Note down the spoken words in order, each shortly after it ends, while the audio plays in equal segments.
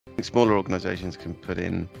Smaller organisations can put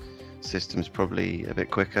in systems probably a bit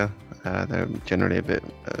quicker. They're generally a bit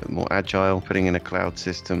more agile. Putting in a cloud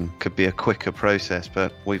system could be a quicker process,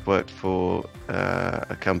 but we've worked for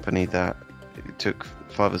a company that it took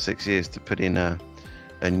 5 or 6 years to put in a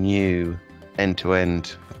new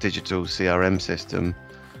end-to-end digital CRM system,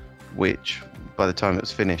 which by the time it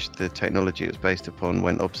was finished, the technology it was based upon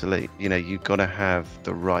went obsolete. You've got to have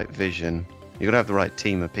the right vision. You've got to have the right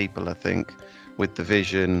team of people, I think, with the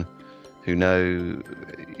vision, who know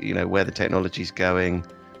where the technology's going,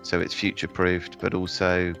 so it's future-proofed, but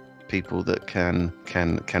also people that can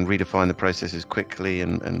redefine the processes quickly,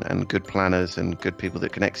 and good planners and good people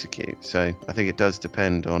that can execute. So I think it does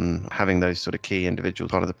depend on having those sort of key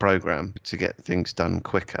individuals part of the program to get things done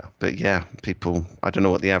quicker. But yeah, people, I don't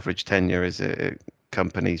know what the average tenure is at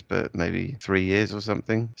companies, but maybe 3 years or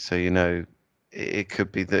something. So it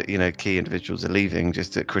could be that key individuals are leaving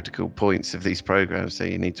just at critical points of these programs, so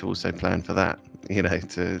you need to also plan for that,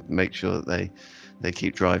 to make sure that they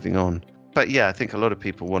keep driving on. But yeah, I think a lot of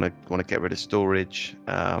people want to get rid of storage.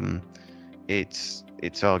 It's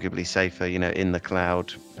arguably safer, in the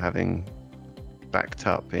cloud, having backed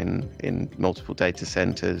up in multiple data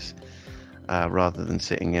centers, rather than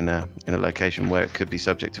sitting in a location where it could be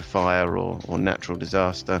subject to fire or natural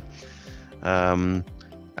disaster.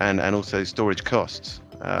 And also storage costs.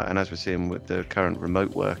 And as we're seeing with the current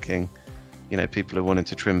remote working, people are wanting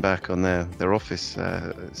to trim back on their office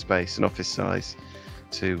space and office size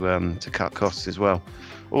to cut costs as well,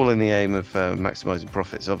 all in the aim of maximizing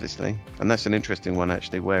profits, obviously. And that's an interesting one,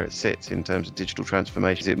 actually, where it sits in terms of digital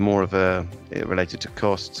transformation. Is it more of related to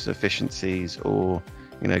costs, efficiencies, or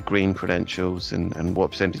green credentials, and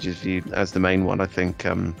what percentage is viewed as the main one? I think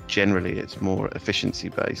generally it's more efficiency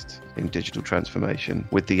based in digital transformation,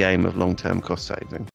 with the aim of long-term cost saving.